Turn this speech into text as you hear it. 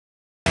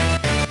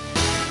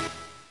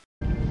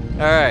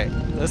Alright,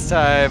 this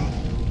time...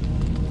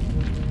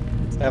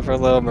 Let's have our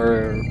little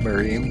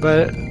marine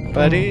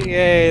buddy.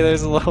 Yay,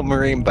 there's a little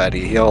marine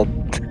buddy. He'll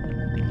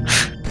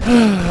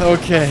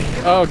Okay.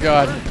 Oh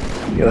god.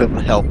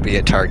 help be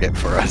a target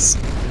for us.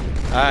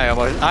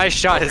 I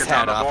shot his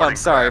hat off. I'm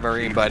sorry,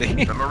 marine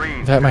buddy.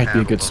 That might be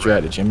a good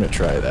strategy. I'm gonna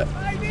try that.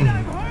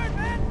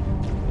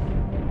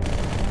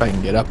 If I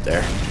can get up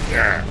there.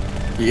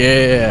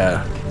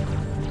 Yeah.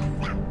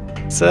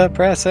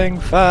 Suppressing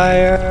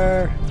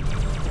fire.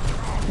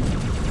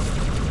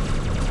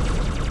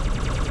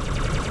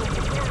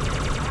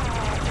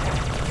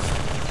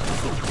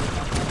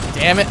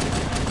 Damn it.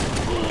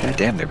 God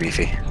damn, they're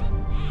beefy.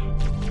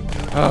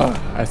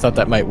 Oh, I thought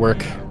that might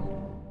work.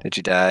 Did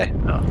you die?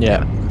 Oh.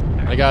 Yeah.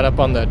 I got up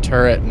on the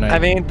turret and I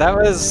mean, that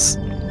was...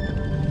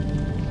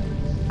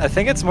 I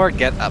think it's more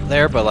get up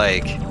there, but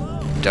like,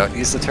 don't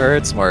use the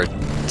turrets, more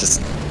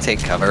just take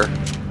cover.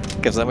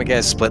 Because then we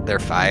guys split their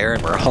fire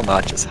and we're all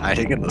not just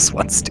hiding in this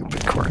one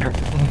stupid corner.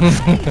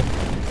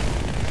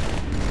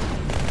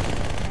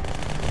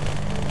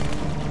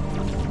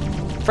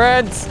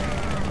 Friends!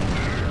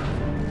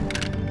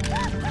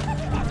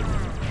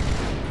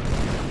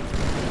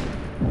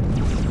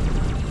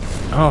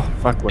 Oh,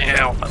 fuck, what?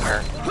 Ow, I'm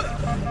hurt.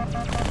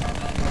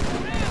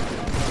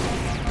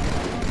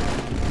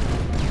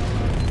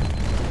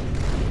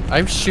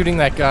 I'm shooting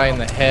that guy in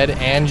the head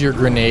and your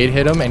grenade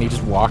hit him and he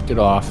just walked it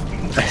off.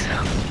 I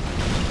know.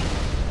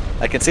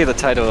 I can see the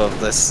title of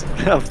this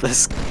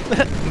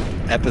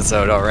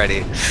episode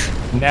already.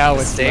 Now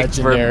it's Mistakes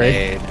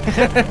legendary. were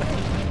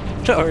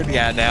made. Or,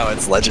 yeah, now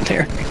it's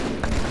legendary.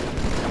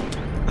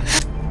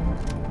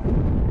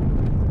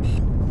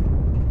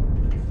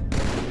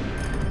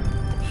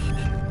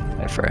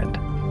 My friend.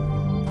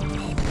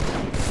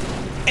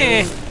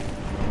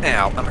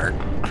 Ow, I'm hurt.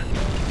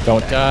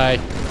 Don't die.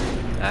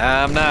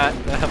 I'm not.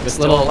 I'm This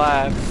still little-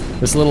 alive.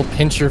 This little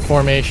pincher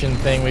formation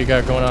thing we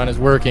got going on is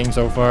working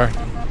so far.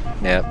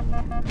 Yep.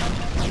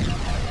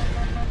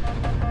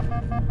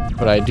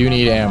 But I do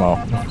need ammo.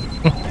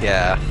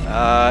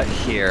 Yeah.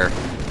 Here.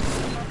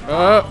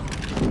 Oh,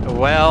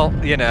 Well,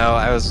 you know,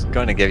 I was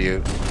going to give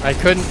you... I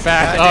couldn't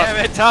back God up.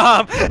 damn it,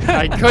 Tom!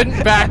 I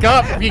couldn't back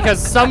up because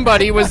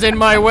somebody was in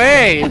my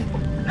way.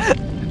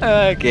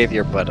 I gave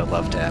your butt a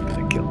love tap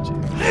and it killed you.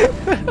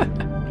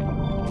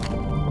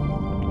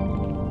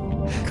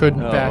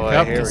 Couldn't Oh, back boy,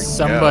 up here because we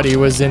somebody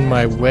was in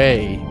my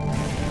way.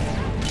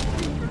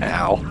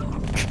 Ow.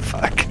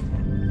 Fuck.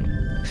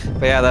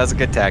 But yeah, that was a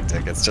good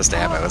tactic. It's just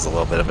ammo is a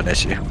little bit of an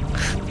issue.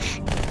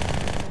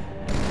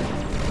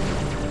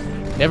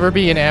 Never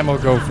be an ammo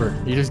gopher.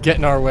 You just get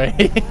in our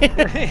way.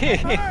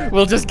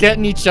 We'll just get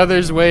in each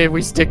other's way if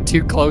we stick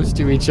too close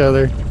to each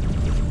other.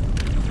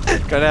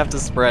 Gonna have to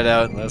spread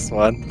out in this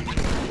one.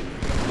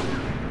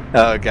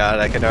 Oh god,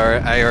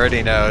 I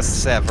already know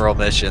several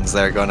missions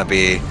that are gonna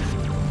be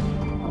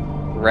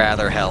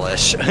rather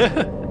hellish.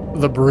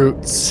 The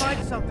brutes.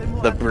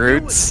 The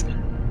brutes,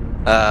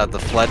 the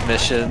flood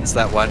missions,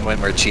 that one when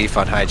we're chief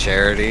on High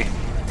Charity.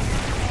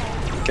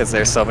 Because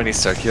there's so many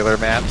circular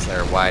maps that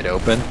are wide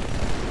open.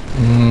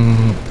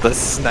 The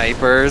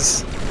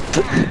snipers,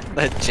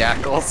 the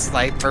jackal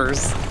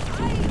snipers.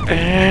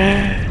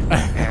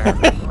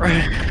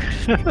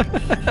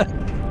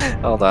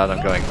 Hold on,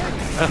 I'm going.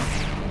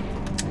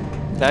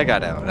 Oh. I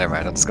got ammo. Never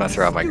mind. I'm just gonna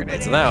throw out my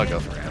grenades and then I'll go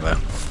for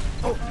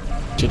ammo.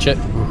 Chit.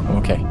 Ooh,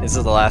 okay. This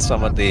is the last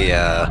one with the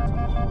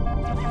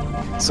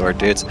sword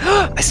dudes.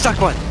 I stuck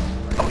one.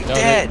 Oh, he No,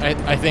 dead.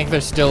 I think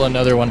there's still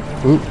another one.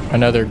 Ooh,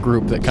 another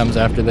group that comes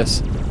after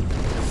this.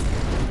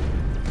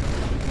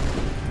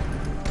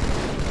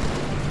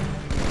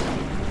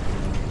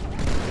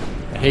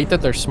 I hate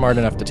that they're smart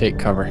enough to take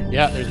cover.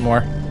 Yeah, there's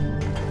more.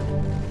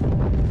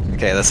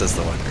 Okay, this is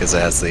the one because it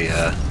has the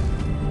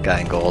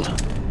guy in gold.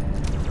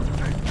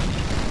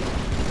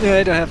 Yeah,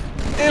 I don't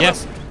have. ammo.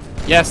 Yes.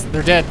 Yes,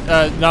 they're dead.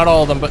 Not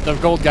all of them, but the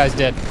gold guy's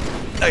dead.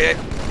 Okay.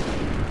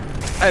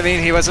 I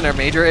mean, he wasn't our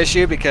major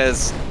issue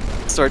because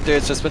sword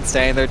dude's just been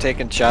standing there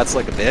taking shots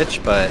like a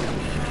bitch, but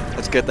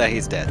it's good that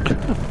he's dead.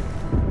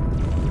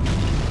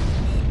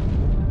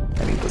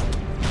 I mean,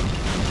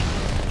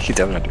 you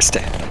don't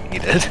understand. He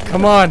did.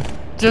 Come on.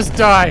 Just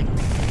die.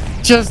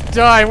 Just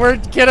die.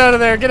 Get out of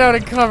there. Get out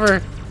of cover.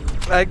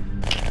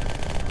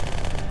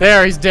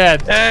 There, he's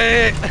dead.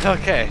 Hey!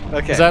 Okay.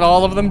 Is that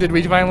all of them? Did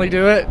we finally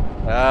do it?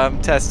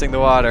 I'm testing the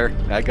water.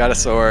 I got a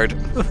sword.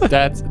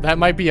 That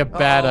might be a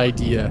bad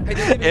idea.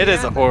 It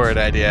is a horrid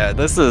idea.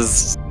 This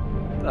is...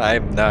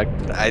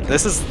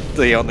 this is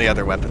the only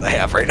other weapon I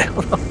have right now.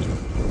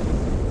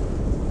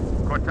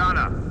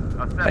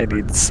 Cortana, I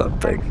need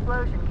something.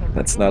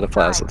 That's not a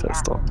plasma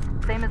pistol.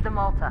 Same as the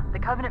Malta. The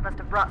Covenant must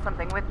have brought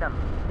something with them.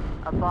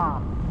 A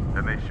bomb.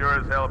 and they sure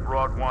as hell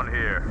brought one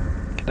here.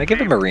 Can I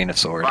give a marine a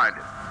sword? Find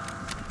it.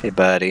 Hey,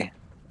 buddy.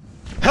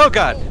 Oh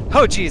god!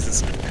 Oh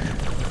Jesus!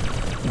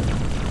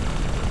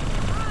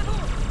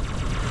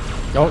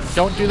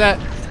 Don't do that.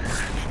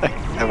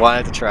 I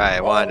wanted to try.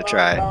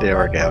 Didn't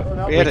work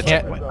out. We had a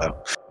can't- checkpoint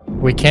though.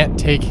 We can't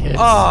take hits.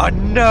 Oh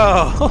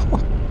no!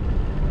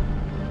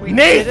 We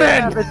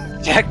Nathan! didn't have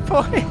a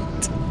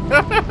checkpoint.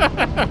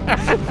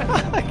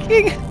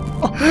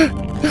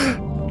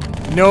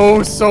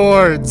 No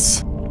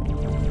swords.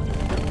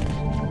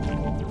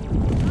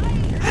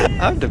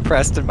 I'm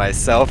depressed in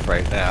myself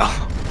right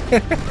now.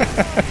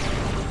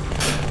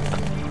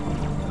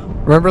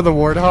 Remember the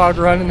Warthog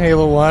run in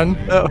Halo 1?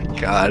 Oh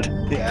god.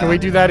 Yeah. Can we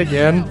do that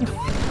again?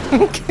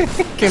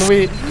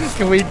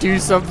 Can we do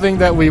something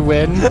that we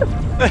win?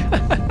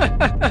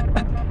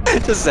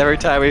 Just every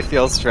time we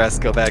feel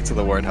stressed, go back to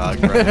the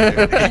Warthog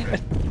run.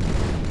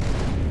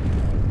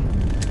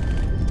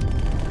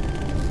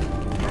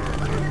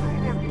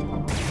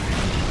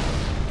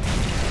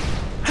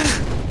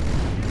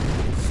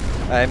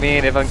 I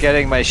mean, if I'm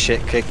getting my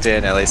shit kicked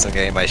in, at least I'm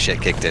getting my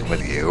shit kicked in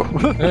with you.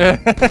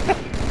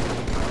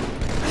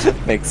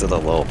 Makes it a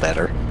little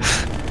better.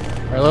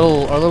 Our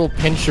little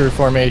pincher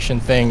formation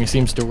thing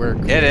seems to work.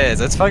 It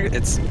is. It's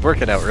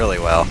working out really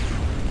well.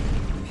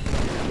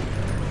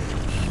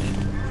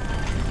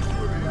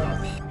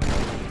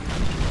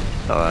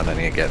 Hold on, I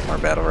need to get more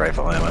battle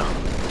rifle ammo.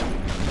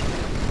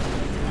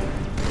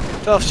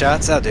 12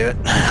 shots, I'll do it.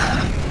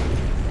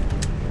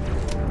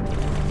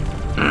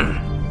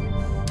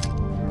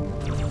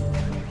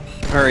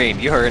 Marine,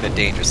 you are in a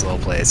dangerous little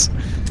place.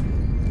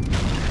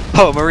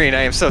 Oh, Marine,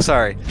 I am so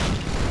sorry.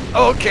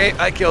 Okay,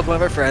 I killed one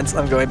of our friends.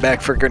 I'm going back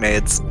for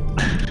grenades.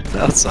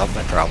 That'll solve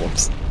my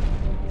problems.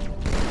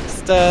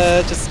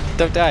 Just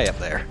don't die up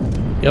there.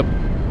 Yep.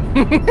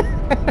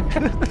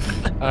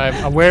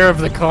 I'm aware of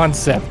the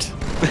concept.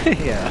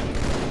 Yeah.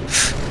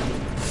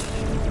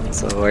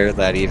 So aware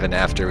that even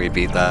after we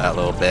beat that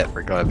little bit,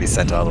 we're going to be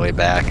sent all the way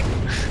back.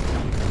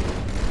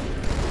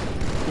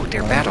 Ooh,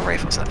 there are battle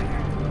rifles up here.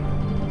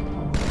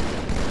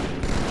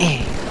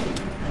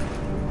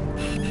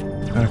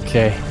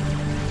 Okay.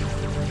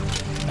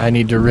 I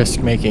need to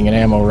risk making an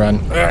ammo run.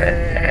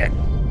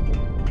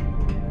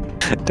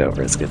 Don't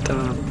risk it,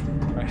 Tom.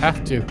 I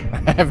have to.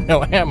 I have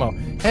no ammo.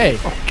 Hey,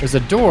 there's a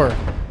door.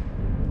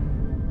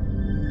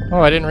 Oh,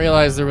 I didn't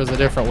realize there was a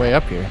different way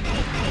up here.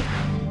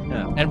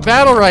 No. And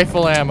battle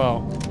rifle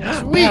ammo.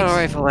 Sweet. Battle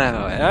rifle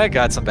ammo. I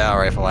got some battle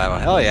rifle ammo.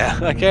 Hell yeah.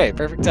 Okay,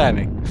 perfect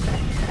timing.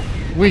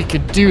 We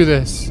could do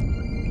this.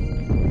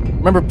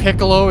 Remember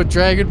Piccolo at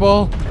Dragon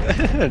Ball?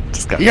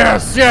 Just got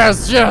Yes,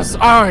 yes, yes,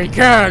 I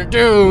can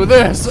do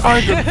this!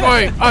 I can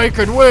fight! I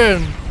can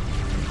win!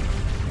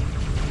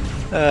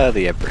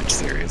 the Abridged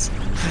series.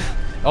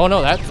 Oh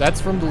no,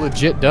 that's from the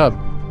legit dub.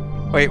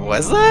 Wait,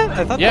 was that?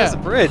 I thought Yeah. that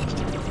was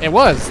abridged. It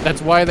was.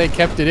 That's why they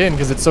kept it in,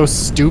 because it's so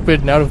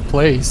stupid and out of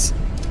place.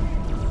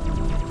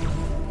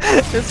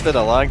 It's been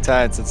a long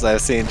time since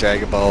I've seen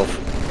Dragon Ball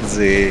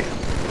Z.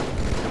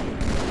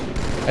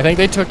 I think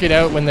they took it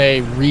out when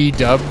they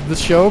redubbed the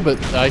show,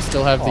 but I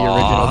still have the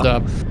original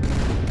dub.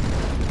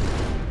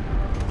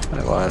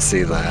 I want to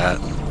see that.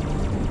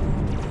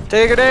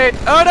 Take a grenade!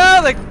 Oh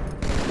no! They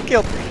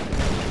killed me.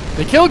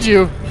 They killed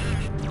you!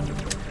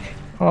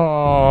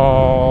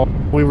 Oh,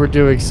 we were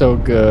doing so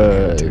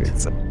good.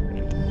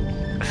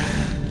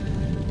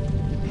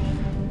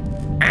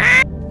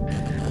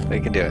 We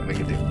can do it. We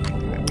can do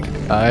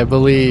it. I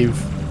believe.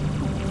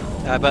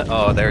 But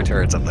oh, there are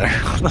turrets up there.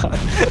 Hold on.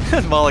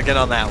 Mulligan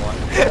on that one.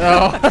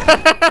 Oh.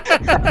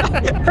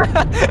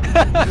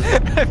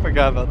 I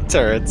forgot about the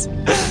turrets.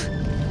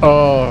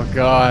 Oh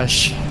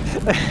gosh.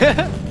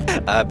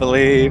 I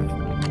believe.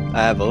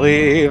 I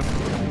believe.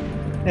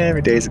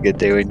 Every day's a good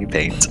day when you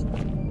paint.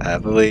 I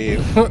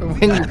believe.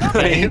 When you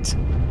paint.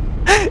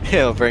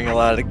 It'll bring a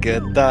lot of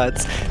good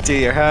thoughts to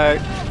your heart.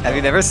 Have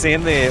you never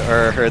seen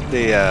or heard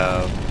the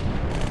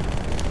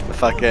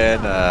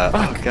fucking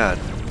oh god.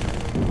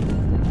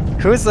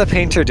 Who is the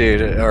painter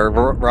dude? Or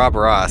Rob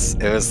Ross?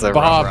 It was the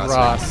Bob Rob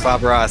Ross.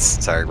 Bob Ross.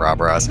 Sorry, Rob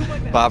Ross.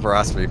 Bob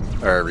Ross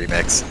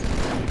remix.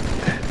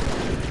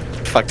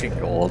 Fucking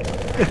gold.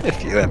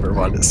 If you ever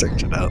want to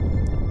search it out.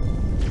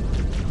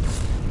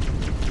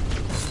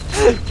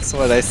 That's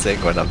what I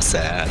sing when I'm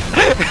sad.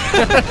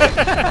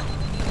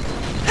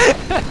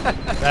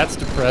 That's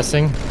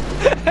depressing.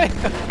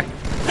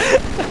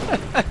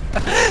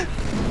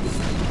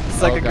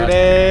 It's like Oh, a God.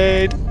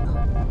 grenade.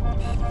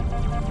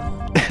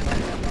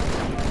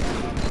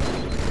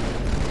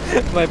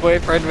 My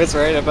boyfriend was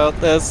right about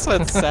this.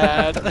 It's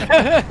sad.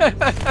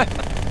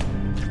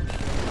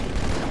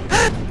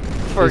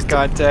 For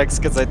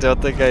context, because I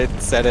don't think I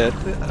said it,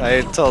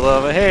 I told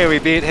him, hey, we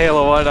beat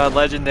Halo 1 on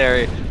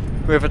Legendary.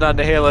 Moving on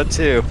to Halo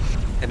 2.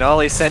 And all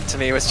he sent to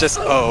me was just,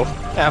 oh,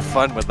 have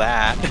fun with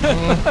that.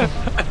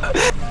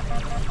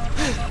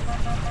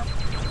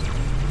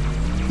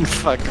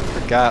 Fuck, I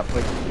forgot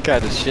what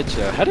kind of shit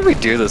show. How did we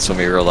do this when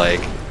we were like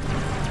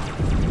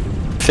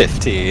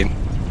 15?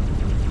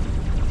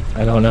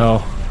 I don't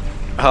know.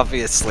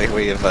 Obviously,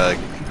 we have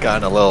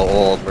gotten a little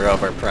old. We're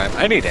over prime.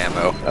 I need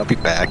ammo. I'll be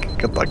back.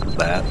 Good luck with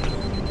that.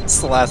 It's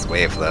the last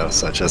wave, though,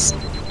 so just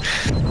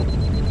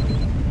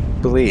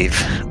believe.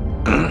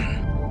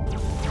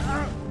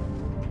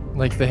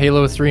 Like the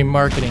Halo 3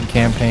 marketing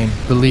campaign.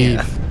 Believe.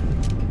 Yeah.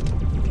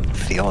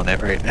 Feeling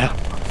it right now.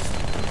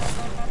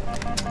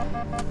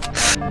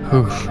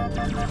 Whew.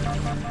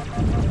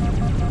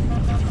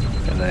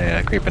 Are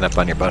they creeping up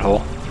on your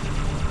butthole?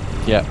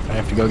 Yeah, I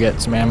have to go get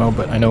some ammo,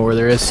 but I know where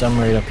there is some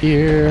right up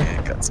here.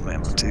 Yeah, got some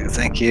ammo too.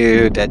 Thank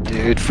you, dead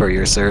dude, for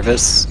your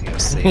service. You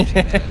have saved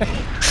me.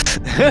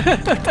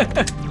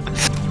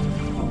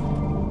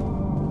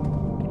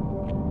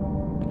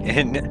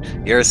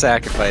 And your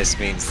sacrifice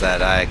means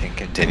that I can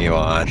continue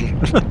on.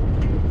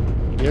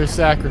 Your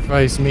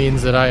sacrifice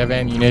means that I have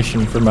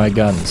ammunition for my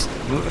guns.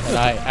 And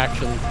I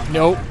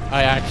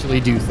actually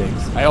do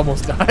things. I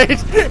almost died.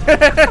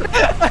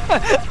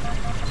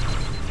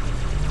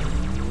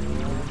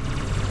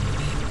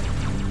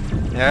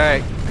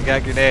 Alright, I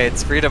got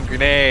grenades. Freedom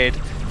grenade.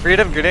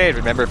 Freedom grenade.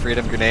 Remember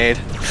freedom grenade?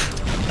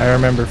 I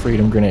remember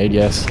freedom grenade,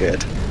 yes.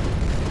 Good.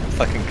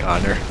 Fucking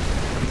Connor.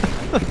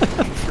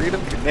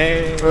 Freedom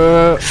grenade.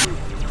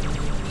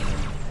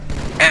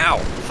 Ow!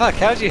 Fuck,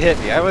 how'd you hit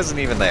me? I wasn't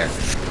even there.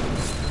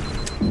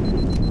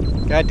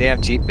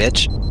 Goddamn cheat,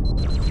 bitch.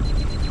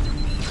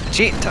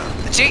 Cheat, Tom.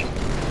 The cheat!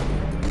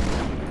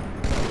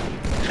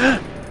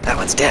 That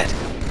one's dead.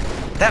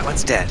 That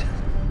one's dead.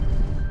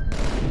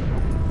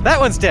 That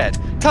one's dead.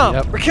 Tom,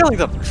 Yep. we're killing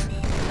them.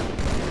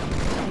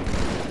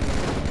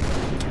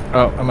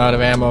 Oh, I'm out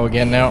of ammo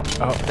again now.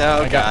 Oh,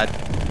 Oh, God.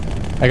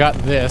 I got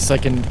this. I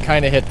can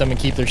kind of hit them and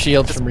keep their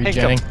shields Just from pink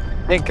regenning.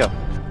 'em. Pink 'em.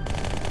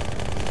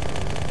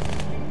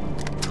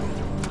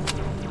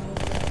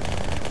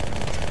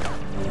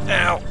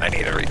 Ow, I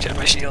need to regen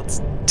my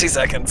shields. 2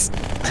 seconds.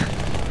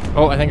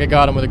 Oh, I think I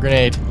got him with a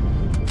grenade.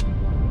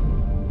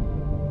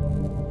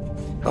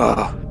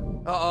 Oh.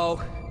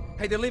 Uh-oh.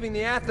 Hey, they're leaving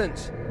the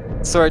Athens.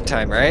 Sword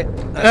time, right?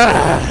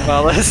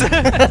 Well, listen.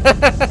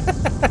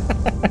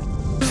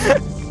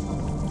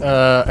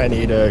 I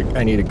need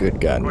a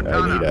good gun.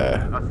 I need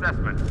a.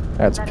 Assessment.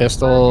 That's a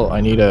pistol. I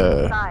need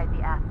a.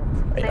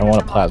 I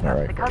want a plasma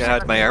rifle.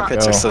 God, my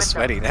armpits are so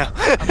sweaty now.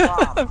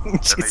 They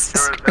Jesus.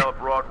 sure as hell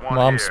brought one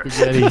Mom here.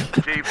 spaghetti.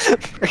 Chief, I'm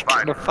find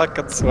gonna her.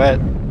 fucking sweat.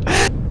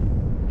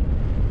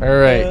 All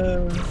right.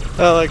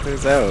 Oh, look,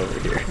 there's that over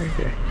here.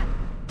 Okay.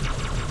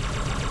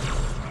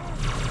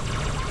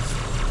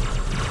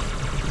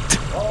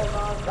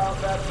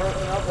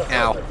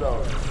 Ow.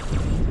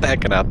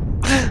 Backing up.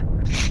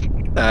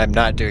 I'm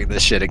not doing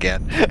this shit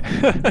again.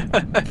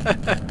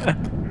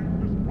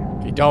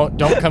 Okay, don't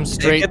come Take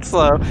straight. it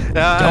slow.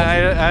 No,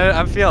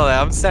 I'm feeling it.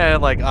 I'm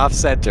standing like off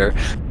center.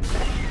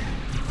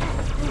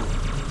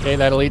 Okay,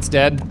 that elite's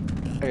dead.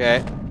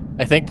 Okay.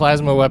 I think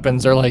plasma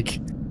weapons are like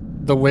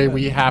the way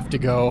we have to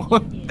go.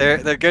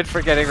 They're good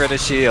for getting rid of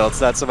shields,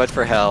 not so much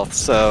for health,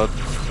 so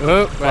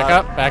Oh, back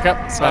up, back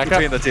up, spot back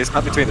between up. the two,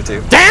 spot between the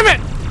two. Damn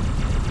it!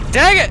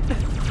 Dang it!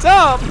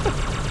 Tom!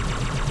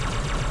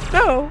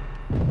 No!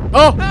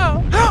 Oh!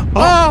 No!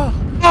 Oh!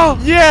 Oh!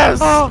 Yes!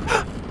 Oh!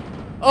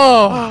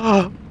 Oh!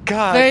 Oh!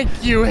 God! Thank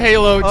you,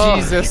 Halo Oh,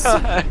 Jesus.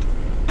 God.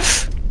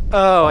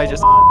 Oh, I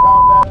just...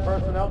 Non-combat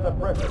personnel to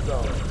prison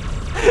zone.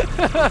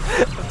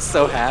 I'm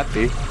so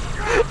happy.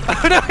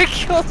 Oh no, I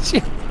killed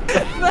you!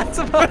 That's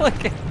a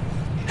mulligan!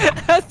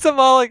 That's a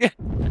mulligan!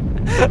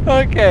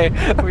 Okay,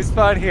 we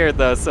spawn here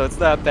though, so it's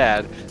not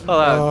bad. Hold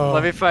on, Oh.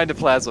 let me find a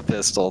plasma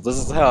pistol. This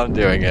is how I'm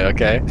doing it,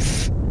 okay?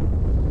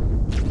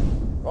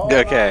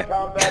 Okay.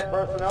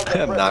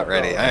 I'm not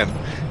ready.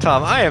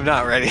 Tom, I am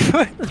not ready.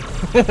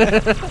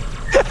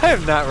 I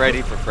am not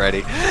ready for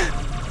Freddy.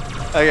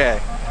 Okay.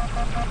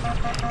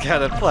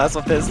 Got a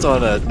plasma pistol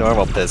and a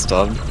normal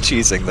pistol. I'm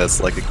cheesing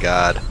this like a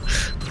god.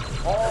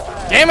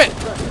 Damn it!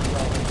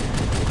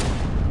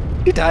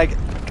 You die again.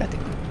 God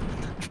damn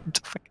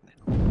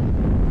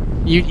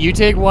it. You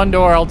take one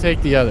door, I'll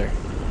take the other.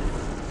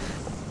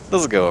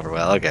 This will go over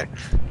well, okay.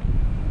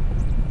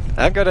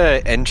 I'm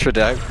gonna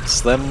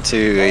introduce them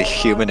to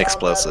human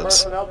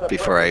explosives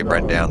before I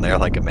run down there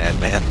like a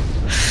madman.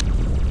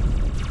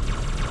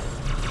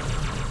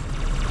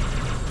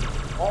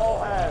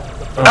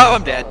 Oh,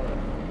 I'm dead.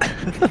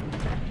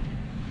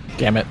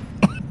 Damn it.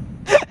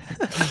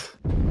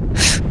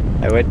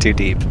 I went too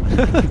deep.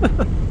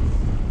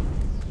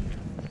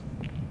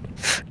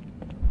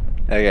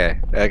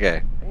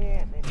 Okay.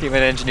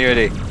 Human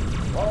ingenuity.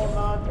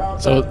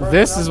 So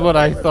this is what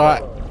I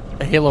thought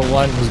Halo 1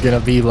 was gonna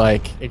be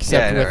like,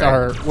 except Yeah, I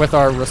know, with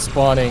our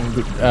respawning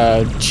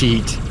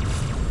cheat.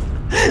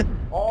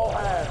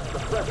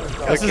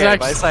 This is Okay,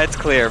 actually- my side's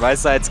clear. My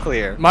side's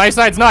clear. My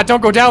side's not,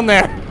 don't go down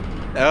there!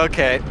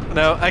 Okay.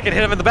 No, I can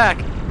hit him in the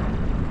back.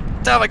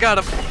 Oh, I got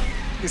him.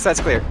 Your side's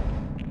clear.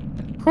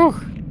 Whew.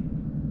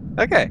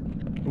 Okay.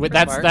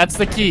 That's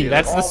the key,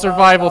 that's the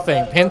survival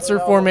thing. Pincer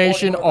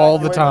formation all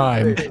the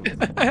time.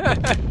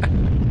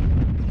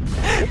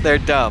 They're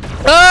dumb.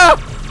 Ah!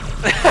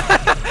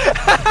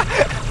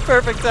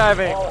 Perfect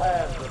timing.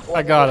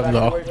 I got him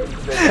though.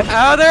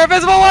 Oh, they're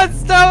invisible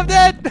ones! No, I'm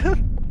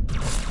dead!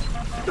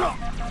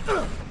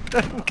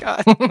 Oh,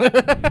 God.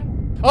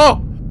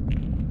 Oh!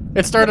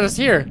 It started us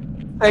here.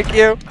 Thank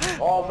you.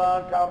 All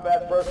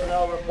non-combat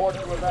personnel report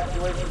to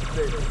evacuation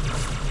station.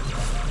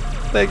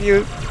 Thank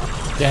you.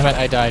 Damn it,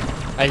 I died.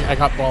 I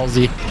got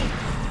ballsy.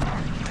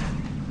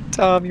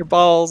 Tom, your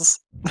balls.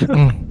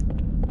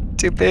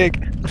 Too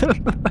big.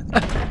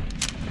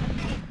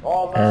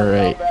 All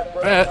Alright. non-combat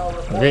personnel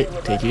report Okay,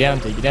 take you down,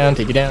 take you down,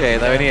 take you down. Okay,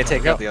 then we need to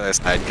take Go. out the other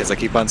side because I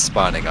keep on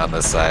spawning on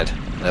this side.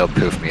 They'll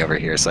poof me over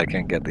here so I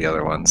can't get the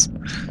other ones.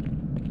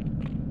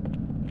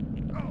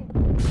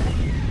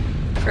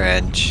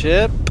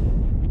 Friendship?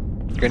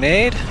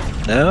 Grenade?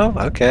 No?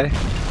 Okay.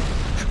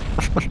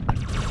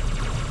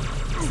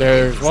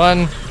 There's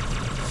one.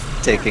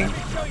 Taking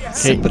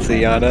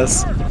sympathy on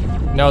us.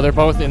 No, they're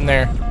both in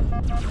there.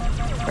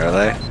 Are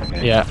they?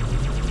 Okay. Yeah.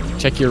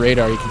 Check your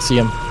radar, you can see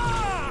them.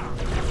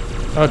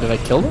 Oh, did I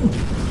kill them?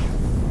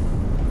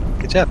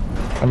 Good job.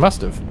 I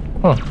must have.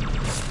 Huh.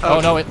 Oh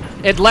no,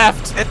 it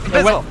left!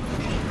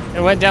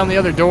 It went down the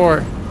other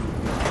door.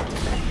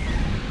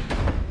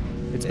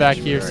 It's back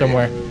here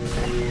somewhere.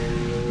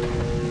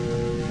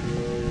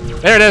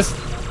 There it is!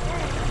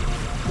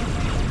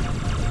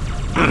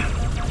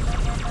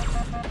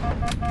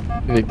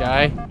 Did it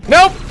die?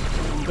 Nope!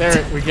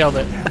 There, we killed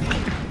it.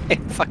 Hey,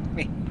 fuck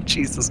me.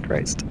 Jesus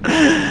Christ.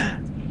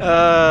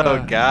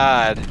 Oh,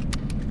 God.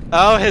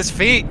 Oh, his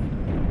feet!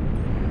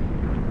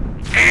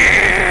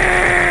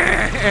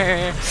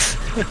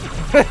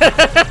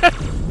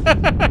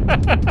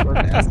 Poor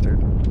bastard.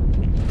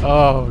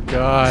 Oh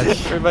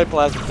gosh. Where'd my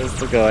plasma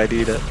pistol go? I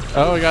need it.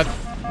 Oh, we got.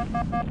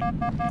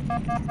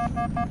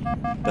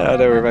 I don't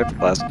know where my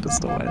plasma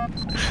pistol went.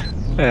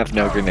 I have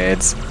no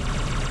grenades.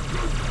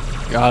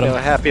 Got No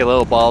him. happy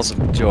little balls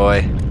of joy.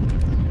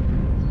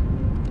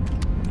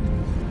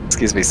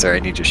 Excuse me, sir. I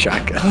need your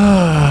shotgun.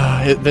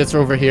 That's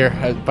over here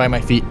by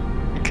my feet.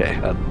 Okay,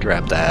 I'll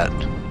grab that.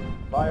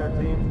 Fire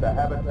teams to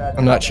habitat.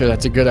 I'm not sure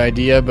that's a good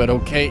idea, but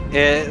okay.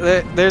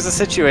 There's a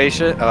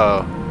situation.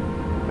 Oh,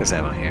 there's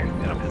ammo here.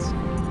 I don't miss.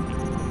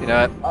 You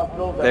know what?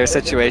 Hostiles There are at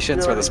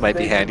situations where this might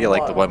be handy,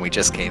 like the one we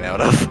just came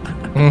out of.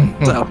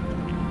 So,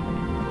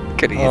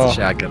 could have used a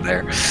shotgun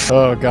there.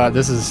 Oh god,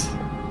 this is.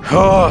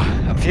 Oh,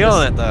 I'm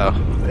feeling it though.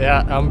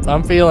 Yeah,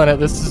 I'm feeling it.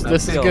 This is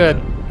good.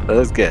 That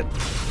is good.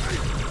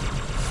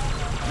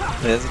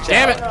 There's a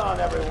Damn it! Hang on,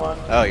 everyone.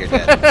 Oh, you're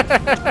dead.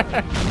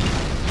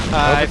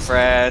 Hi,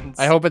 friends.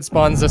 I hope it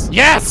spawns us.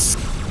 Yes!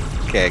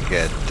 Okay,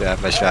 good. Do I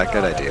have my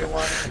shotgun? I do.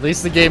 At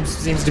least the game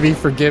seems to be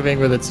forgiving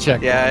with its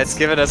checkpoints. Yeah, it's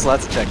given us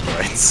lots of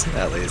checkpoints,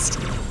 at least.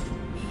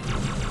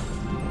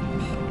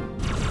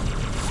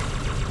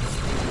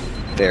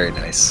 Very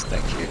nice.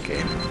 Thank you,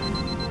 game.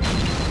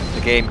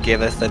 The game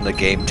giveth and the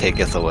game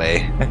taketh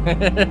away.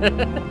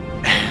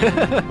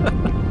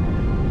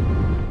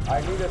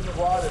 I need a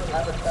squad at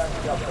habitat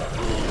shelter.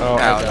 Oh,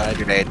 I Ow, died.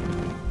 grenade.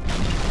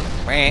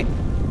 Wah.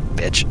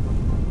 Bitch.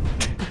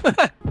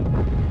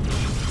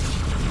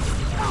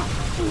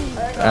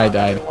 I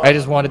died. I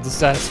just wanted the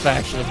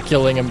satisfaction of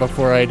killing him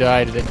before I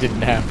died, and it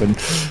didn't happen.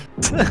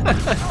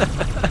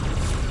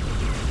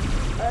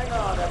 Hang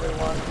on,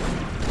 everyone.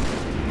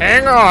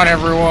 Hang on,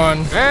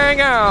 everyone.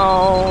 Hang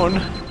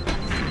on!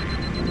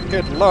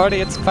 Good lordy,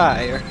 it's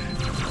fire.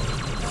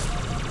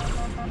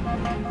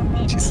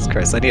 Jesus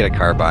Christ, I need a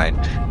carbine.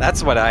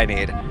 That's what I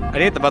need. I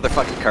need the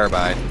motherfucking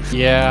carbine.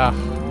 Yeah,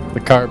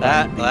 the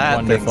carbine would be That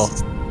wonderful.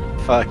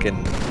 thing's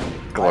fucking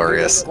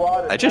glorious.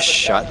 I just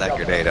shot that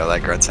grenade out of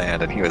that grunt's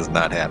hand and he was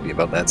not happy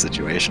about that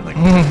situation. Like,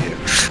 you.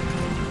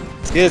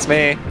 Excuse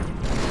me.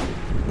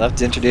 Love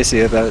to introduce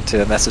you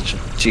to a message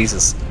of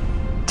Jesus.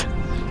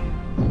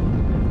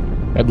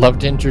 I'd love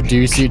to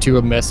introduce you to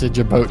a message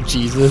about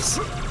Jesus.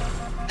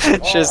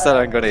 Just that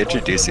I'm going to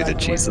introduce you to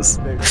Jesus.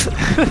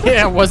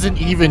 Yeah, it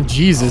wasn't even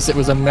Jesus, it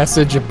was a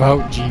message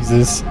about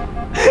Jesus.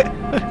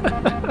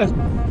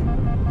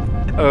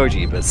 Oh,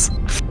 Jeebus.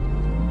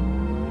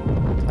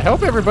 I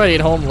hope everybody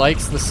at home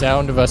likes the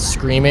sound of us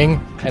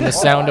screaming and the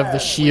sound of the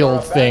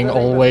shield thing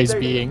always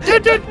being. It's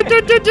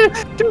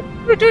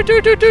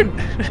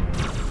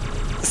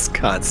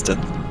constant.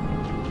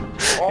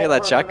 Hey,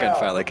 that shotgun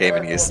finally came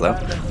in use, though.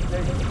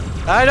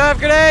 I don't have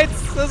grenades!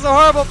 This is a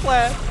horrible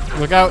plan!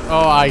 Look out.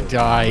 Oh, I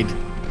died.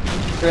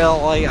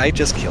 Well, I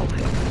just killed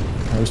him.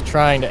 I was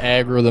trying to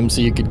aggro them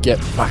so you could get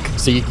back,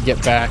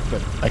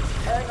 but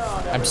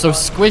I'm so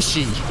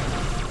squishy.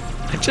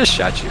 I just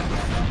shot you in the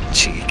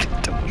cheek.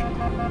 Don't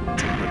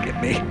look at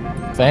me.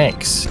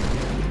 Thanks.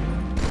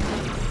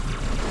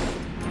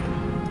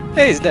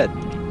 Hey, he's dead.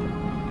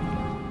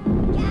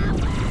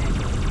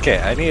 Okay,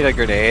 I need a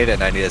grenade,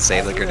 and I need to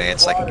save the grenade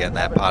so I can get in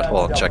that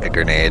pothole and chuck a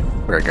grenade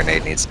where a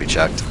grenade needs to be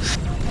chucked.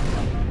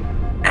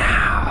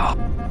 Ow.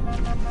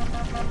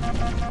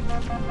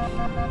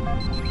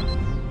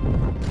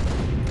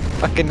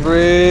 Fucking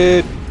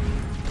rude!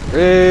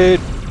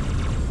 Rude!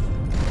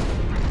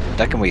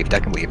 Duck and weave,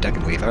 duck and weave, duck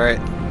and weave.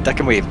 Alright. Duck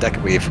and weave, duck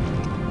and weave.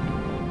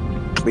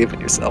 Cleave on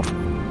yourself.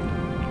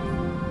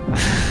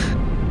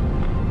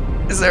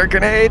 Is there a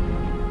grenade?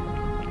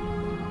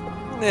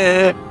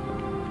 Eh.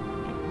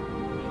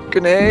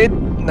 Grenade?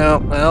 No,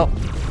 well.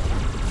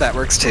 That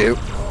works too.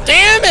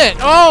 Damn it!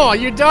 Oh,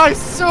 you died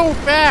so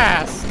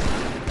fast!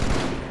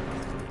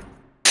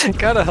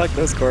 Gotta hug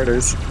those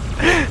corners.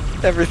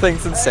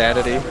 Everything's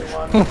insanity.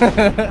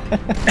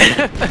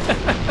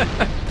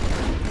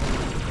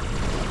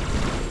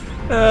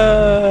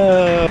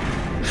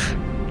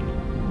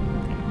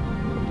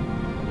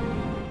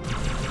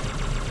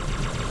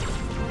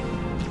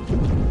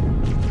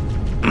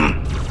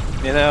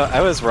 You know,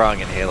 I was wrong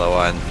in Halo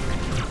 1.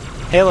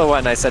 Halo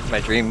 1, I said my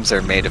dreams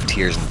are made of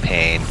tears and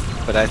pain.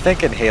 But I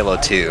think in Halo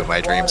 2, my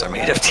dreams are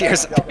made of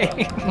tears and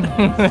pain.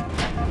 I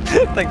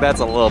think that's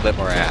a little bit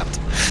more apt.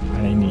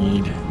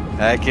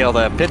 I killed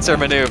a pincer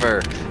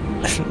maneuver.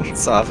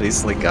 It's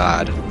obviously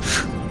God.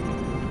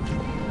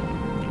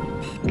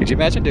 Could you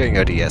imagine doing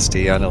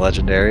ODST on a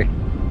legendary?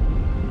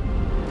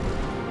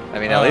 I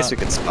mean, at least we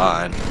could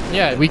spawn.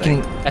 Yeah, we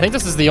can. I think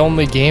this is the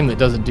only game that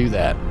doesn't do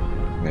that.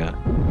 Yeah.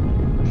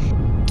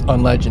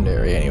 On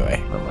legendary,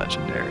 anyway. On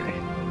legendary.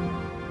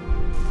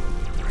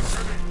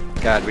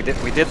 God, we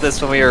did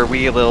this when we were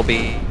wee little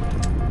bee.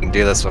 We can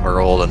do this when we're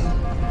old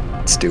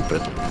and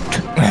stupid.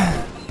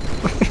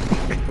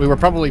 We were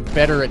probably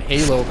better at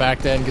Halo back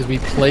then because we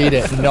played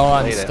it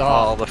non-stop. Played it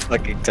all the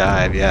fucking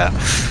time, yeah.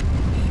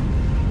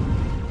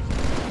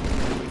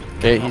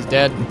 Okay, he's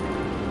dead.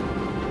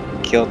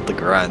 Killed the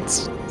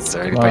grunts. Is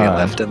there anybody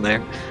left in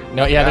there?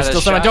 No, yeah, there's Got a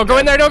still someone. shotgun. Don't go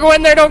in there! Don't go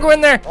in there! Don't go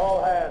in there!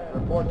 All hands,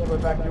 report to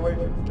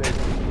evacuation station.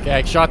 Okay,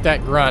 I shot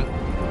that grunt.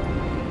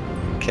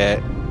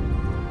 Okay.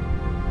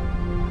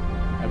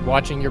 I'm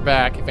watching your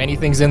back. If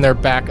anything's in there,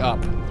 back up.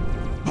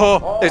 Oh,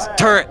 All there's a hands,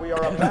 turret! we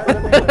are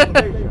abandoning the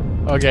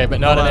station. Okay, but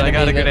not Hold an on, I got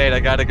a enemy. grenade, I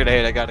got a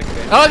grenade, I got a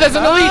grenade. Oh, there's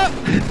an elite!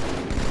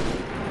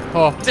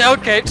 Oh.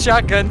 Okay,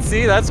 shotgun,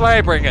 see, that's why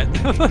I bring it.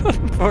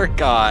 For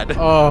God.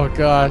 Oh,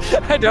 gosh.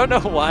 I don't know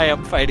why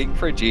I'm fighting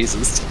for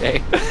Jesus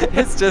today.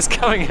 It's just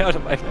coming out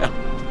of my mouth.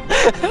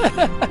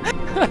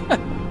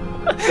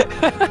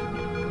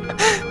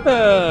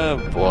 Oh,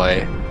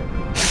 boy.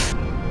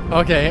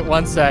 Okay,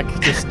 1 sec.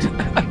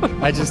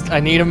 I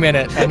need a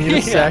minute. I need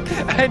a sec.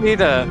 I need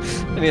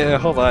to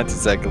hold on 2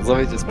 seconds.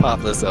 Let me just pop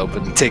this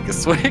open and take a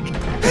swig.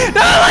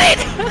 No, wait!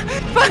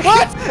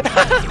 What?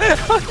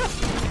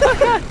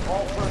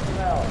 All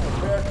personnel,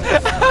 prepare to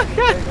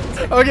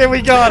evacuate. Okay,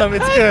 we got him.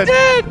 It's good.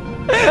 Dead!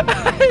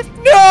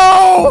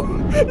 No!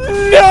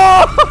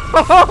 No!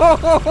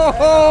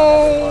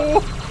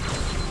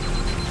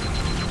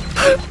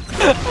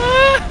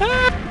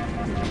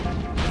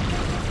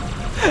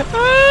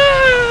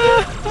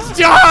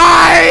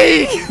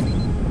 Die!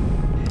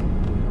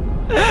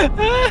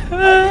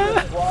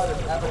 Squad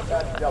is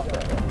habitat Delta.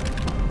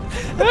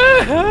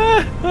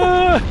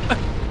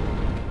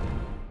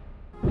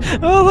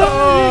 Hold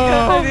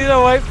on, I need to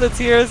wipe the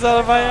tears out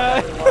of my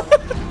eye.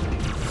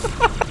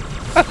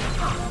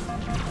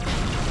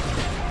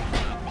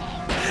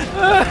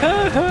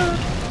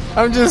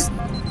 I'm just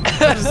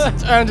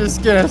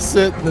gonna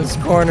sit in this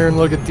corner and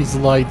look at these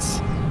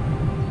lights.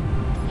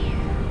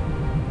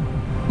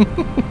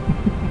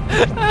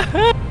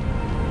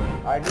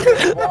 I need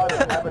a squad in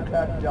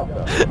habitat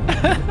Delta.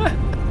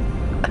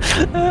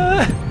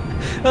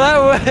 That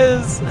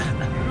was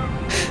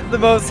the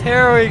most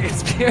harrowing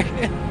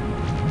experience.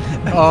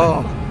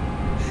 Oh.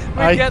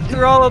 We get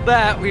through all of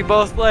that, we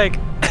both like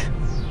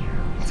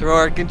throw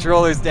our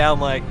controllers down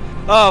like,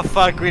 oh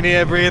fuck, we need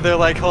a breather,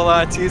 like hold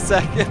on 2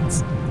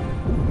 seconds.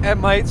 And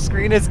my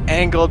screen is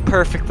angled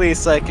perfectly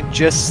so I can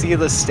just see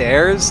the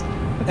stairs.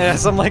 And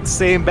as I'm like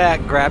sitting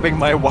back grabbing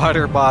my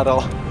water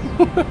bottle,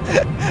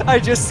 I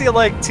just see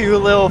like 2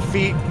 little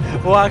feet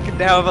walking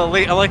down the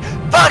lane. I'm like,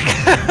 fuck!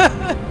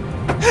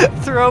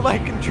 Throw my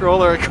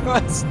controller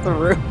across the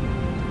room.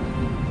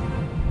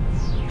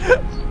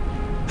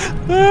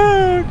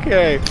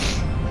 Okay.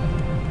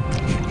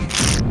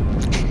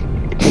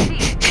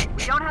 Chief,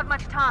 we don't have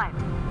much time.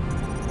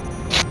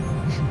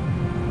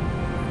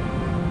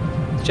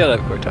 Shut up,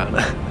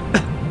 Cortana.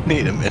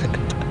 Need a minute.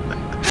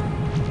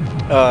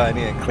 Oh, I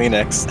need a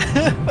Kleenex.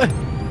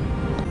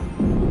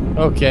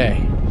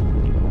 Okay.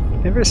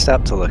 Never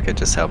stop to look at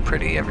just how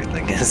pretty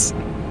everything is.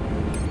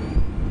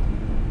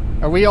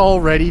 Are we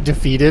already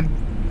defeated?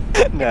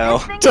 No.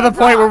 Things To the are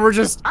point where wrong. we're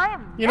just... I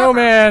am You know, never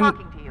man.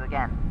 talking to you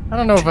again. I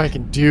don't know if I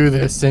can do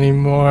this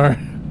anymore.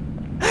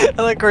 I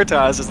like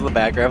Cortana's just in the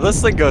background. If this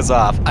thing goes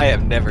off, I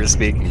am never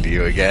speaking to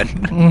you again.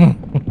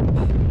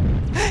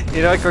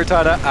 You know what,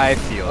 Cortana? I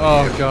feel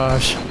Oh you.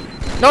 gosh.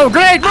 No,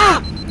 great!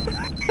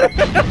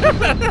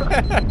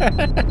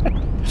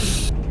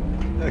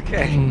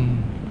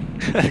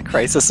 Okay.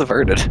 Crisis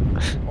averted.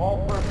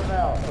 All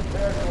personnel,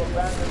 prepare to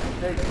abandon the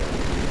station.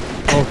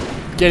 Oh,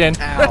 get in.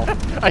 Ow.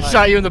 I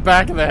shot you in the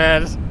back of the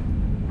head.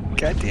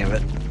 God damn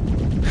it.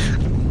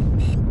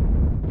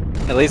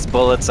 At least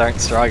bullets aren't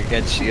strong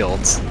against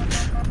shields.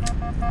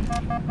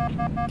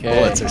 Okay.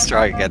 Bullets are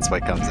strong against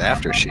what comes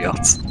after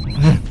shields.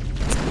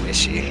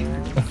 Squishy.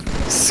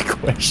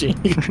 Squishy.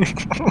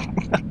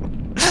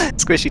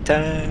 Squishy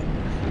time.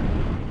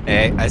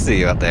 Hey, I see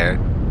you up there.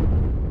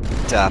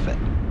 Stop it.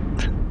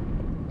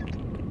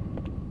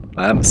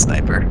 I'm a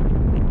sniper.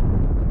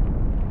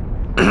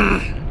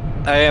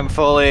 I am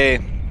fully...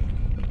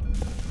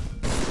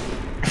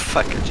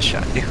 Fucking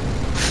shot you.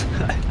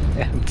 I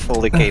am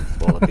fully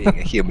capable of being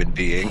a human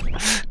being.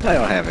 I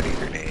don't have any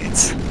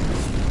grenades.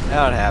 I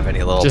don't have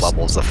any little Just-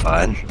 bubbles of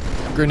fun.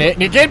 Grenade.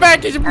 Get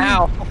back!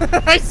 Ow!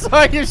 I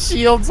saw your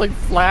shields like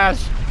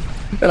flash,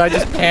 and I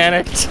just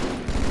panicked.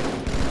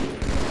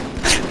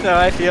 No,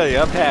 I feel you.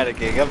 I'm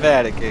panicking. I'm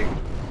panicking.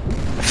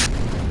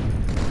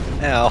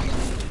 Ow.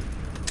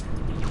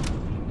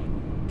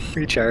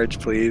 Recharge,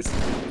 please.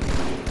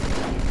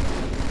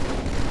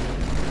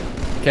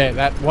 Okay,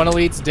 that one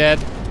elite's dead.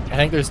 I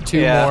think there's 2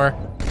 Yeah. more.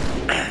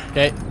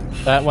 Okay,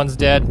 that one's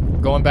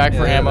dead. Going back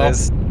for ammo.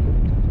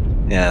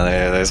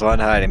 There's one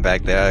hiding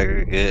back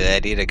there. I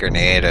need a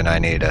grenade and I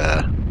need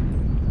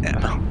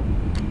ammo.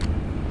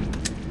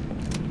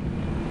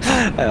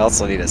 I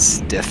also need a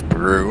stiff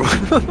brew.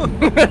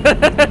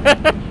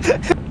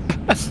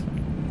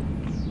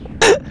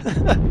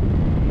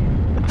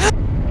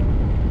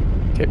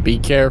 Okay, be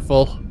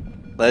careful.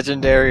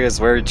 Legendary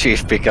is where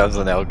Chief becomes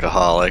an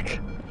alcoholic.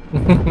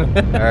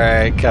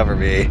 Alright, cover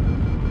me.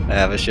 I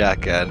have a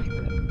shotgun.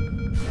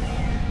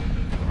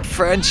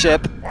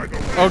 Friendship.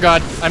 Oh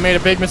god, I made a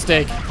big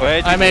mistake.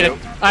 What'd you I made do? it.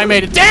 I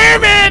made it.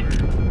 Damn it!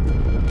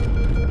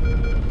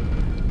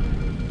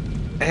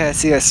 Hey, I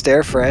see a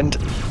stair friend.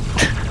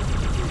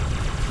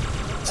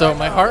 So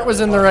my heart was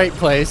in the right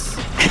place.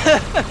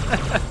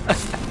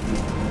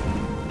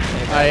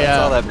 That's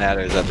all that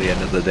matters at the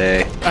end of the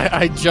day.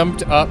 I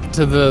jumped up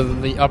to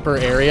the upper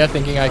area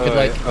thinking I could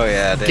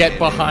get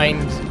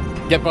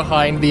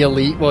behind the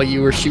elite while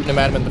you were shooting them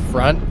at him in the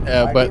front,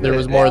 but there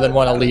was more than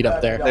one elite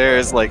up there.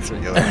 There's like 3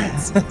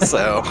 elites,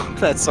 so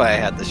that's why I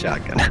had the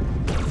shotgun.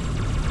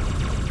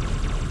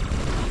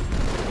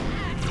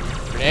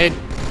 Grenade.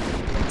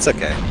 It's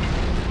okay.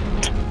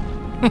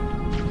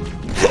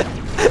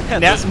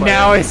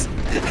 Now it's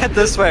at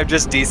this point I'm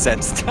just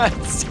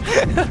desensitized.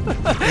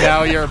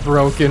 now you're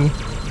broken.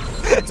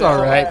 It's all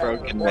right.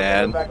 Broken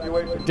man.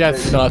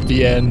 Death's not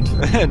the end.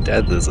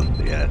 Death isn't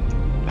the end.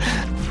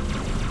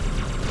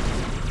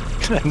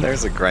 And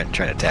there's a grunt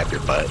trying to tap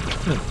your butt.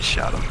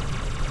 Shot him.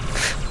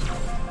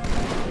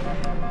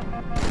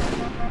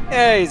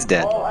 Yeah, he's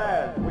dead. All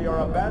hands, we are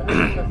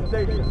abandoning the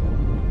station.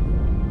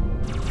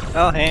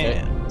 All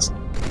hands.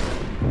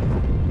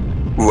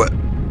 What?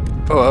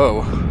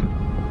 Whoa.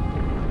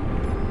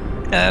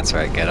 Yeah, that's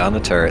right. Get on the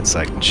turret so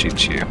I can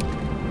shoot you.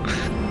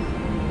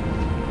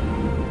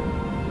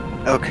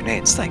 Oh,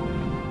 grenades, like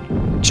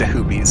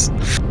Jahoobies.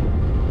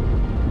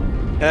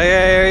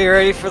 Okay, are you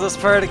ready for this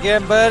part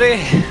again,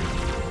 buddy?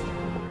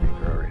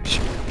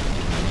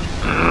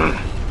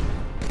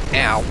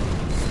 Ow.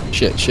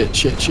 Shit.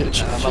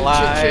 I'm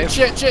alive.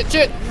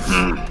 Shit.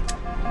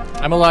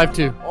 I'm alive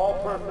too. All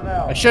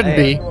personnel. I shouldn't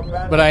be,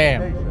 but I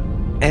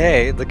am.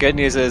 Hey, the good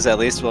news is at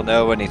least we'll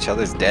know when each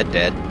other's dead.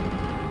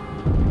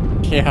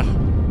 Yeah.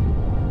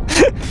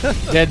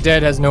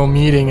 Dead has no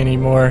meaning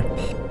anymore.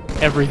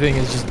 Everything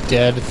is just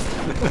dead.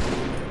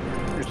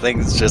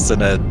 Everything's just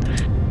in a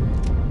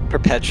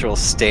perpetual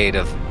state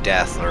of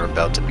death or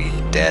about to be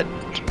dead.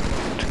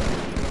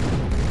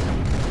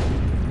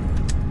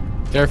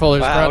 Careful,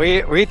 there's Wow,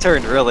 front. we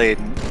turned really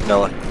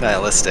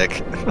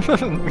nihilistic.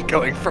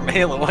 Going from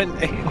Halo 1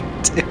 to Halo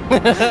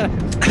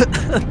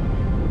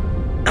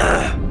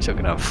 2.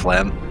 Choking on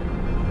phlegm.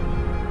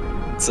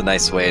 It's a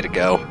nice way to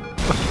go.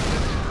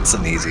 It's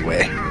an easy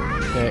way.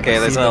 Okay,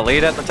 there's an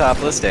elite at the top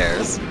of the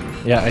stairs.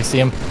 Yeah, I see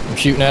him. I'm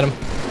shooting at him.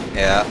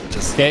 Yeah,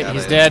 just... Okay,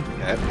 he's dead.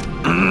 Okay.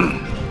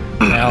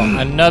 Now,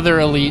 another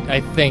elite, I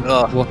think,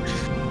 will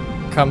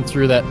come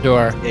through that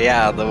door.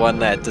 Yeah, the one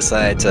that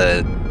decided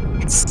to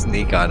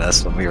sneak on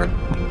us when we were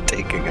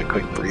taking a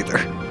quick breather.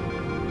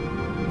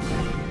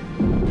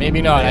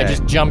 Maybe not. I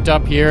just jumped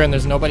up here and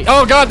there's nobody.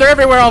 Oh god, they're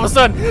everywhere all of a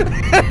sudden!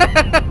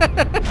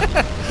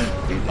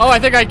 Oh, I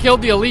think I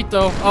killed the elite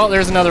though. Oh,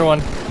 there's another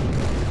one.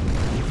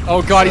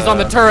 Oh god, he's on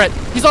the turret!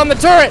 He's on the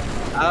turret!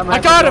 I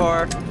got him!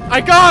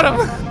 I got him!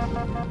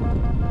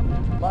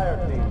 Fire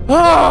team.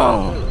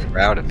 Oh!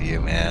 Proud of you,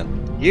 man.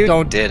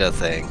 You did a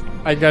thing.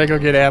 I gotta go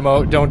get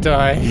ammo. Don't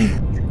die.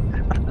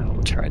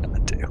 I'll try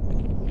not to.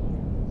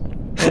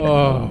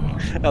 Oh.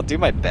 I'll do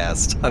my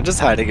best. I'm just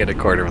hiding in a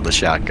corner with a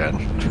shotgun.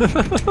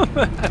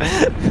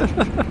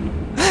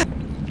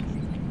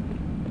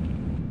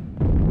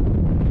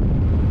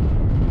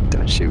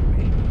 Don't shoot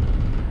me.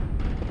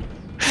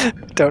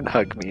 Don't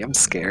hug me, I'm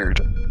scared.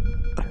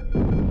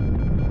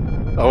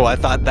 Oh, I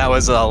thought that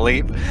was a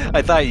leap.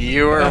 I thought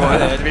you were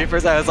one enemy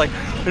first. I was like,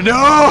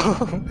 no!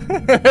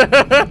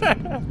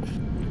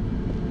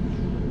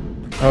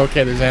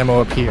 Okay, there's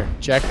ammo up here.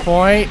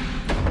 Checkpoint.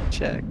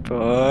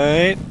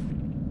 Checkpoint.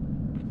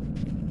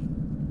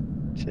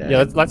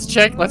 Yeah, let's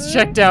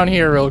check down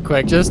here real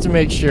quick just to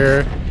make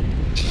sure.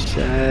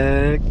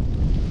 Checkpoint.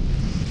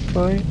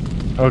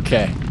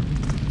 Okay.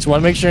 Just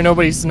want to make sure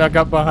nobody snuck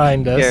up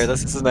behind us. Here,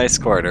 this is a nice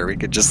corner. We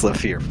could just live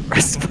here for the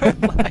rest of our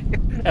life.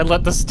 And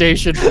let the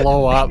station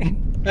blow up.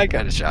 I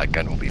got a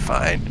shotgun, we'll be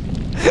fine.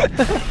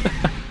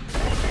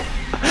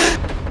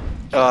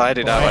 Oh, I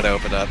do not want to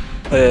open up.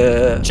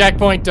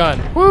 Checkpoint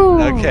done.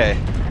 Woo! Okay.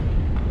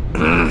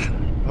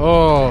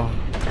 Oh.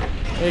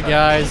 Hey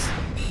guys.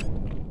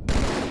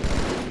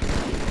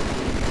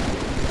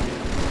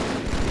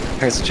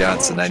 Here's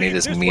Johnson. I need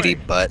his meaty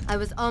butt. I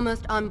was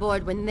almost on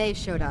board when they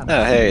showed up.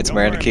 Oh, hey, it's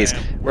Miranda Keys.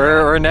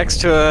 We're next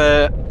to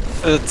a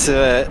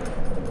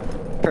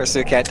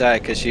person who can't die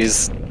because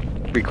she's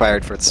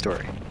required for the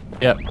story.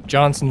 Yep,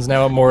 Johnson's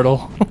now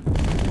immortal.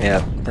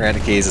 Yeah,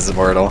 Miranda Keys is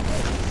immortal.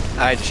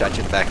 I shot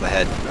you in the back of the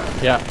head.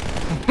 Yeah.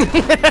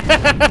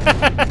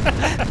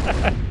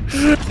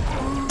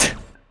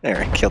 There,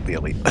 I killed the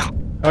elite.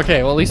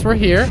 Okay, well at least we're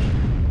here.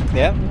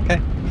 Yeah, okay.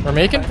 We're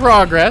making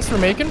progress. We're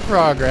making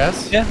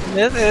progress. Yeah,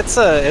 it's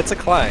a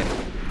climb.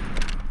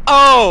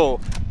 Oh!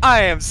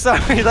 I am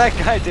sorry, that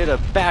guy did a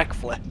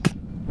backflip.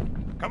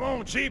 Come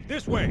on, Chief,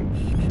 this way.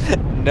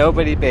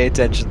 Nobody paid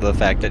attention to the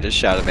fact I just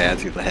shot a man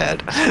through the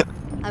head.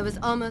 I was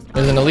almost.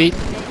 There's an elite.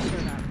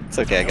 It's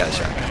okay, I got a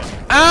shotgun.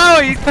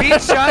 Oh, he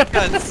beat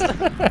shotguns!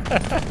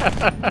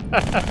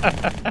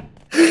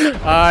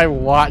 I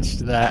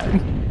watched that.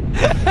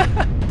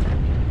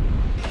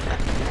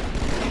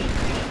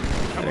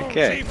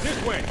 Okay.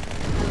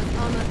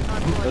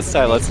 This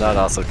time, let's not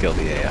also kill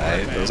the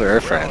AI. Those are our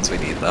friends, we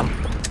need them.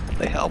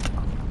 They help.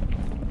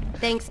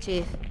 Thanks,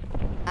 Chief.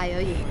 I owe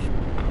you.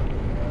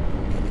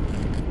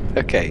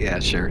 Okay, yeah,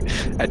 sure.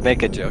 I'd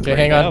make a joke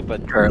right now,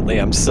 but currently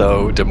I'm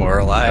so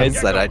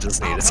demoralized that I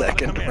just need a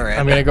second.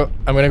 I'm gonna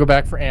go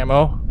back for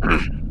ammo.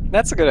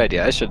 That's a good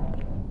idea. I should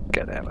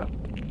get ammo.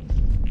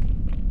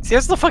 See,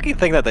 here's the fucking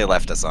thing that they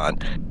left us on.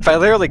 If I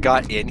literally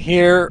got in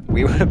here,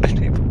 we would have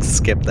been able to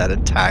skip that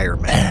entire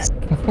mess.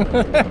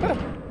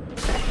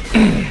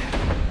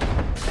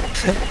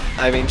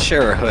 I mean,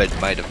 sure, Hood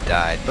might have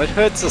died, but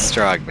Hood's a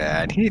strong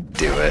man. He'd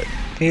do it.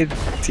 He'd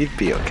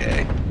be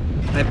okay.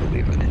 I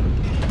believe in him.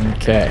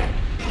 Okay.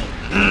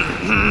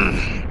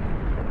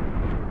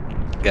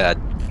 God.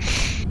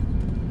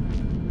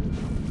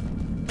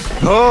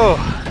 Oh!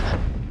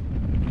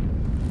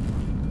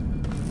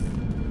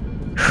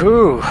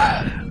 Whew.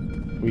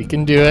 We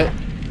can do it.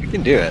 We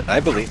can do it. I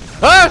believe.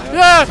 Ah!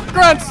 Ah!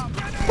 Grunts!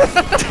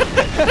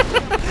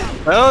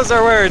 Those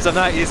are words I'm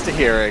not used to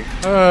hearing.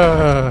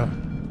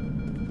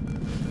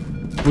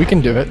 We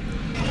can do it.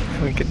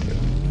 We can do it.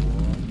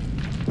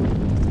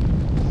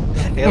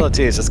 Halo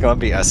 2 is just going to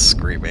be us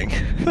screaming.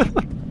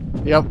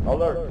 Yep.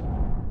 Alert.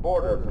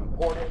 Borders and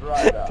ports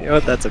dried out. You know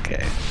what? That's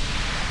okay.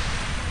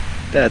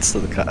 That's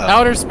the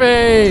outer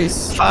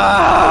space.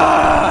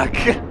 Fuck!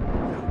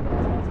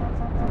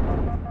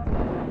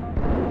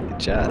 Good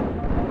job.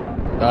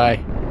 Die.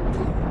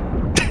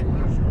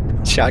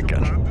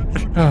 Shotgun.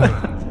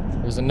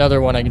 There's another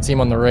one. I can see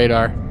him on the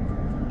radar.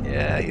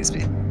 Yeah, he's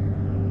me.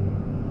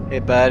 Hey,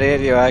 buddy,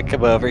 do you want to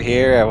come over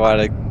here? I want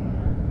to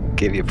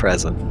give you a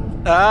present.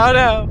 Oh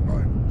no!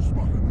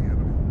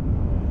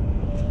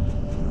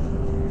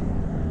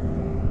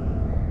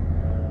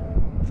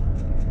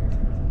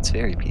 It's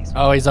very peaceful.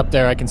 Oh, he's up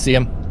there. I can see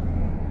him.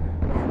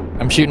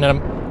 I'm shooting at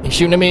him. He's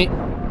shooting at me.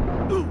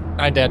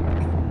 I'm dead.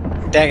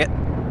 Dang it.